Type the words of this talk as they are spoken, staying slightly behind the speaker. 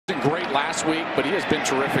Great last week, but he has been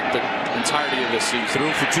terrific the entirety of this season.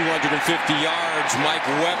 Threw for 250 yards. Mike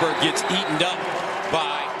Weber gets eaten up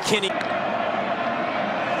by Kenny.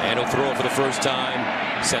 And he'll throw it for the first time.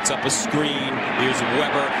 Sets up a screen. Here's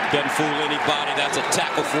Weber. Doesn't fool anybody. That's a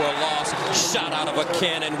tackle for a loss. Shot out of a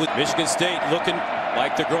cannon with Michigan State looking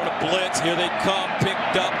like they're going to blitz. Here they come.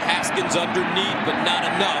 Picked up. Haskins underneath, but not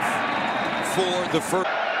enough for the first.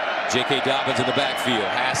 J.K. Dobbins in the backfield.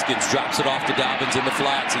 Haskins drops it off to Dobbins in the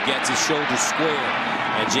flats. He gets his shoulders square.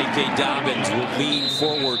 And J.K. Dobbins will lean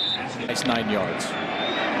forward. Nice 9 yards.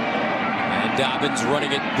 And Dobbins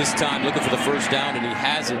running it this time, looking for the first down, and he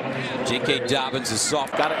has it. J.K. Dobbins is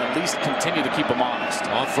soft. Got to at least continue to keep him honest.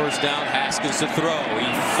 On first down, Haskins to throw. He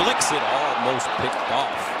flicks it, almost picked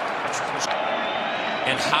off.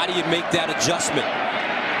 And how do you make that adjustment?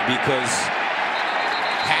 Because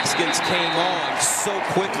Haskins came on so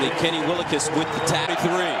quickly. Kenny Willekes with the tap. 3.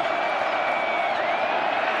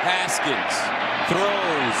 Haskins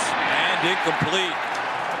throws and incomplete.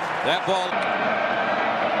 That ball.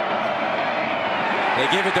 They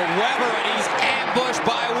give it to Weber and he's ambushed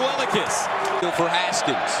by Willekes. For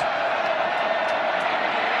Haskins.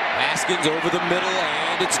 Haskins over the middle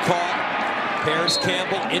and it's caught. Paris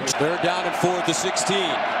Campbell in 3rd down and 4 at the 16.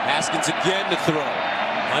 Haskins again to throw.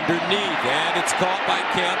 Underneath, and it's caught by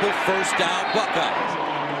Campbell. First down,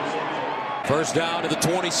 Buckeyes. First down to the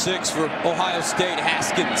 26 for Ohio State.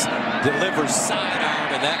 Haskins delivers sidearm,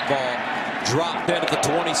 and that ball dropped in at the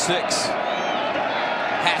 26.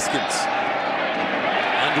 Haskins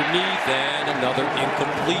underneath, and another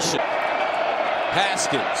incompletion.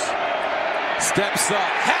 Haskins steps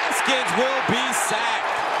up. Haskins will be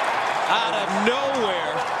sacked out of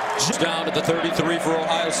nowhere. Down to the 33 for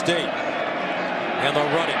Ohio State. And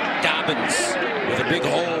they're running. Dobbins with a big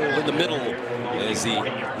hole in the middle as he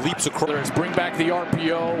leaps across. Bring back the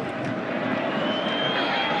RPO.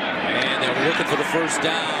 And they're looking for the first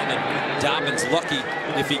down. And Dobbins lucky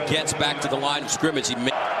if he gets back to the line of scrimmage.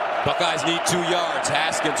 Buckeyes need 2 yards.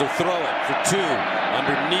 Haskins will throw it for 2.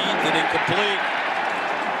 Underneath and incomplete.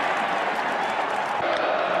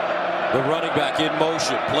 The running back in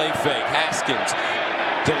motion. Play fake. Haskins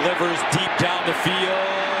delivers deep down the field.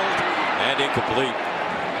 And incomplete.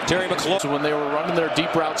 Terry McLaurin. When they were running their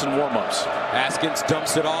deep routes and warm-ups. Haskins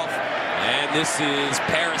dumps it off. And this is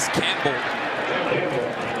Paris Campbell.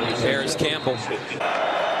 Paris Campbell.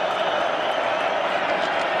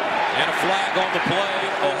 And a flag on the play.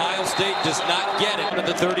 Ohio State does not get it to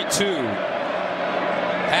the 32.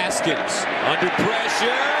 Haskins under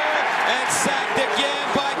pressure. And sacked again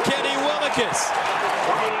by Kenny Willekes.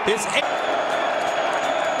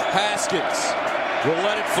 Haskins will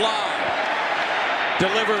let it fly.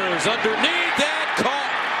 Delivers underneath and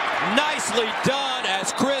caught. Nicely done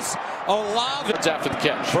as Chris Olave. After the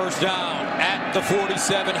catch. First down at the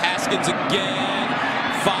 47. Haskins again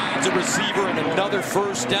finds a receiver and another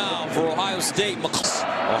first down for Ohio State.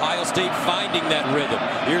 Ohio State finding that rhythm.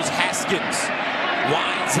 Here's Haskins.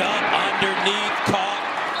 Winds up underneath. Caught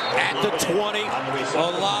at the 20.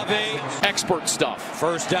 Olave. Expert stuff.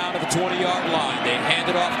 First down to the 20-yard line. They hand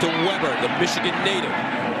it off to Weber, the Michigan native.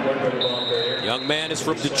 Young man is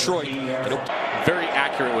from Detroit. Very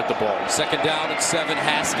accurate with the ball. Second down and 7.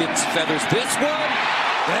 Haskins feathers this one.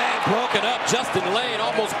 And broken up. Justin Lane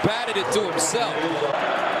almost batted it to himself.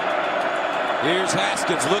 Here's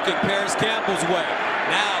Haskins looking Paris Campbell's way.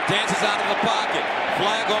 Now dances out of the pocket.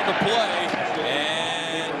 Flag on the play.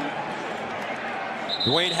 And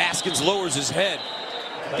Dwayne Haskins lowers his head.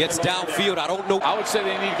 Gets downfield. I don't know. I would say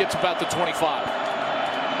they need to get to about the 25.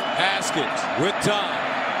 Haskins with time.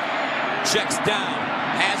 Checks down.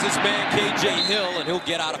 Has his man K.J. Hill, and he'll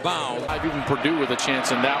get out of bounds. Even Purdue with a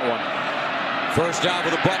chance in that one. First down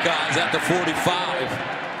for the Buckeyes at the 45.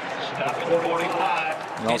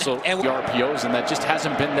 And also the RPOs, and that just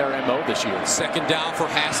hasn't been their MO this year. Second down for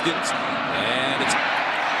Haskins. And it's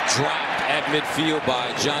dropped at midfield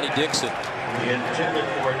by Johnny Dixon.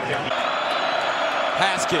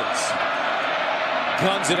 Haskins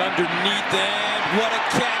guns it underneath, and what a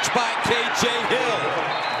catch by K.J. Hill.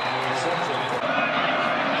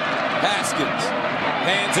 Haskins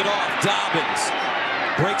hands it off. Dobbins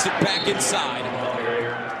breaks it back inside.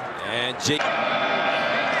 And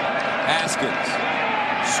Haskins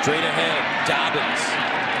straight ahead. Dobbins.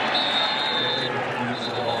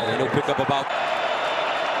 And he'll pick up about.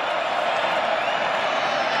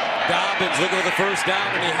 Dobbins looking for the first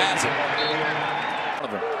down, and he has it.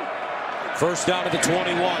 First down to the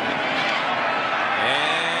 21.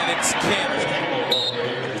 And it's Campbell.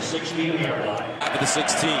 After the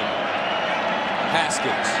 16.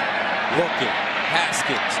 Haskins looking.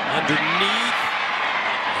 Haskins underneath.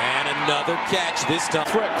 And Another catch this time.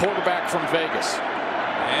 Threat quarterback from Vegas.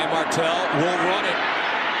 And Martell will run it.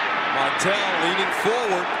 Martell leaning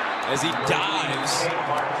forward as he dives.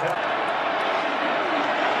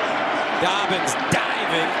 Dobbins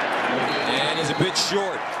diving and is a bit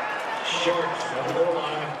short.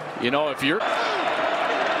 You know, if you're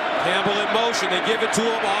Campbell in motion, they give it to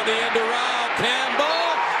him on the end around.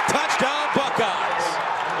 Campbell, touchdown Buckeyes.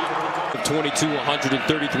 22,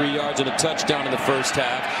 133 yards and a touchdown in the first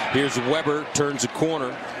half. Here's Weber, turns a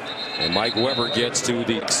corner, and Mike Weber gets to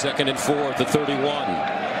the 2nd and 4 at the 31.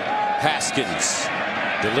 Haskins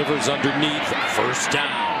delivers underneath, first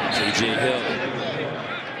down. KJ Hill.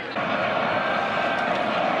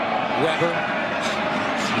 Weber,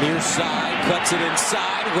 near side, cuts it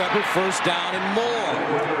inside. Weber, first down and more.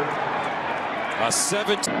 A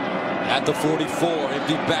 7 at the 44,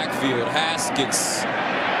 empty backfield. Haskins.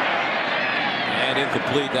 And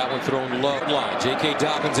incomplete. That one thrown low line. J.K.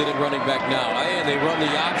 Dobbins in and running back now. And they run the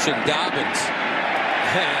option. Dobbins.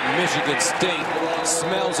 And Michigan State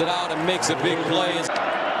smells it out and makes a big play.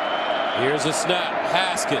 Here's a snap.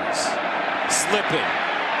 Haskins slipping.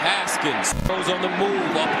 Haskins throws on the move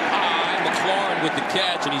up high. McLaurin with the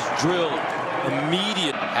catch, and he's drilled.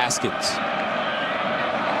 Immediate. Haskins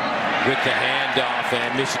with the handoff,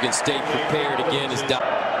 and Michigan State prepared again as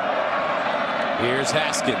here's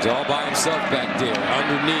Haskins all by himself back there.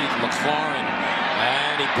 Underneath McLaurin,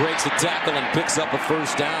 and he breaks the tackle and picks up a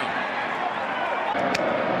first down.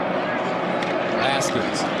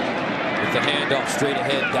 Haskins with the handoff straight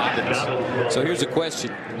ahead. Dobbins. So here's a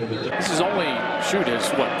question. This is only his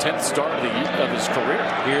 10th start of his career.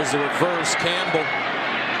 Here's the reverse. Campbell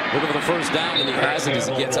looking for the first down, and he has it as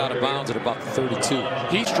he gets out of bounds at about the 32.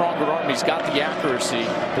 He's stronger arm. He's got the accuracy,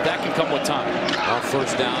 but that can come with time. On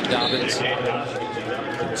first down, Dobbins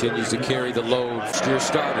continues to carry the load. Steer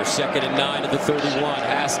starter, 2nd and 9 at the 31.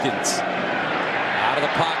 Haskins out of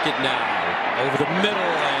the pocket now, over the middle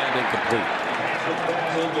and incomplete.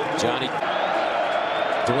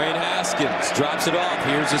 Dwayne Haskins drops it off.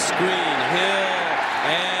 Here's a screen. Hill,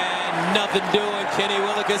 and nothing doing. Kenny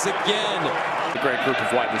Willekes again. A great group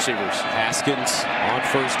of wide receivers. Haskins on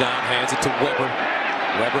first down, hands it to Weber.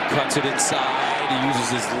 Weber cuts it inside. He uses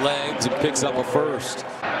his legs and picks up a first.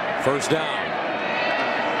 First down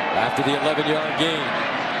after the 11-yard gain.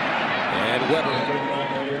 And Weber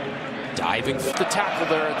diving. The tackle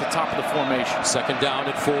there at the top of the formation. 2nd down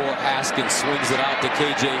and 4. Haskins swings it out to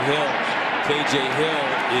KJ Hill. KJ Hill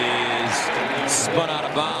is spun out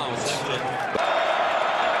of bounds.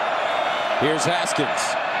 Here's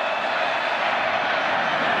Haskins.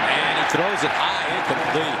 And he throws it high,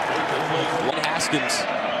 incomplete.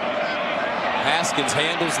 Haskins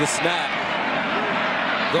handles the snap.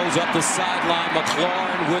 Goes up the sideline.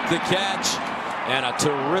 McLaurin with the catch. And a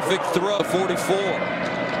terrific throw. 44.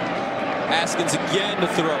 Haskins again to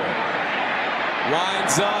throw.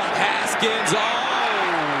 Winds up. Haskins. Oh!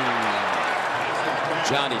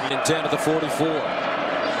 Johnny in 10 at the 44.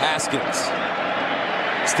 Haskins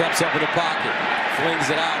steps up in the pocket. Flings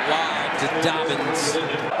it out wide to Dobbins.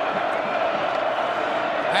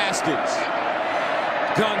 Haskins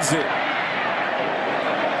guns it.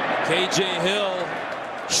 KJ Hill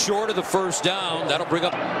short of the first down. That'll bring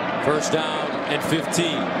up first down and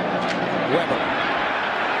 15. Weber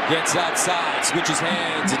gets outside, switches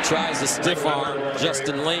hands, and tries to stiff arm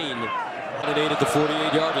Justin Lane. And 8 at the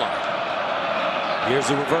 48-yard line. Here's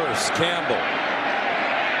the reverse. Campbell.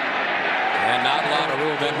 And not a lot of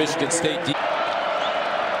room at Michigan State.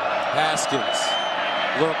 Haskins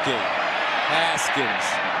looking. Haskins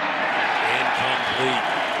incomplete.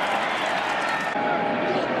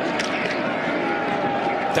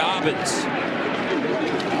 Dobbins.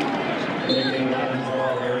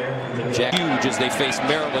 Huge as they face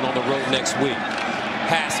Maryland on the road next week.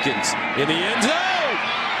 Haskins in the end zone.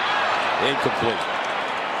 Incomplete.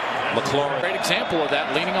 McLaurin. Great example of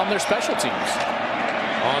that, leaning on their special teams.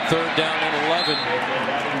 On 3rd down and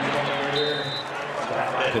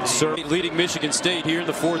 11. Concern leading Michigan State here in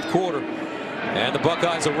the 4th quarter. And the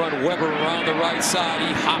Buckeyes will run Weber around the right side.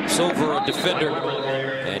 He hops over a defender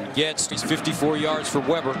and gets 54 yards for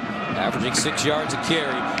Weber, averaging 6 yards a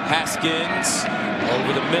carry. Haskins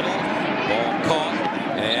over the middle. Ball caught.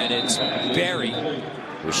 And it's Barry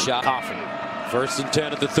with shot. Coffin. 1st and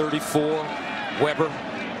 10 at the 34. Weber.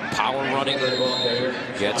 Power running,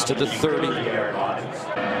 gets to the 30.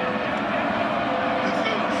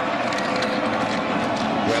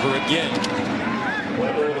 Weber again.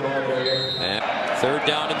 And 3rd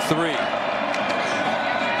down and 3.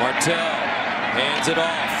 Martell hands it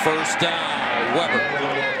off. First down. Weber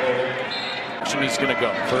direction he's going to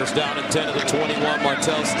go. First down and 10 of the 21.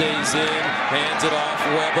 Martell stays in, hands it off.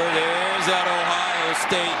 Weber, there's that Ohio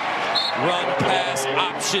State run pass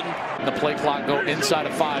option. The play clock go inside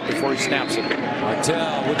of 5 before he snaps it.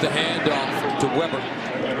 Martell with the handoff to Weber.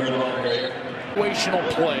 Situational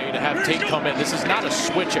play to have Tate come in. This is not a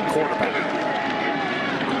switch at quarterback.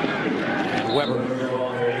 And Weber.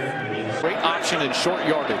 Great option in short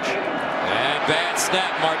yardage. And bad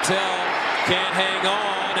snap. Martell can't hang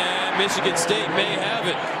on, and Michigan State may have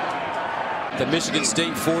it. The Michigan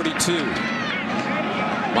State 42.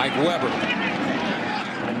 Mike Weber.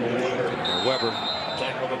 Weber.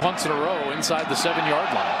 Punts in a row inside the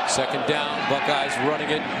 7-yard line. Second down. Buckeyes running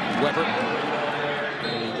it. Weber.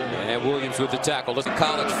 And Williams with the tackle. This is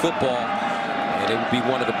college football, and it would be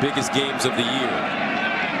one of the biggest games of the year.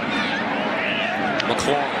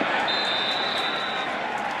 McLaurin.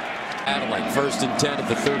 Adelaide, first and 10 at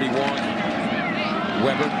the 31.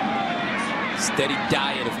 Weber. Steady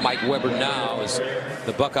diet of Mike Weber now as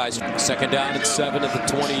the Buckeyes. Second down and 7 at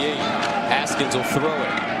the 28. Haskins will throw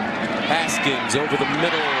it. Haskins over the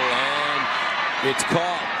middle, and it's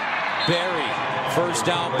caught. Berry, first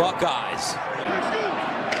down Buckeyes.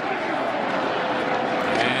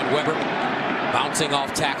 And Weber bouncing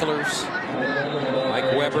off tacklers.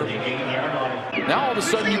 Mike Weber. Now all of a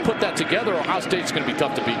sudden you put that together, Ohio State's going to be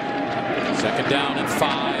tough to beat. Second down and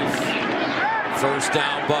 5. First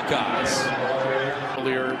down Buckeyes.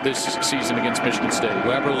 Earlier this season against Michigan State.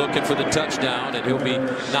 Weber looking for the touchdown, and he'll be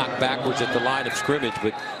knocked backwards at the line of scrimmage.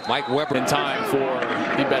 But Mike Weber in time for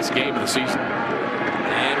the best game of the season.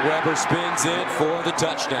 And Weber spins in for the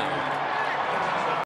touchdown.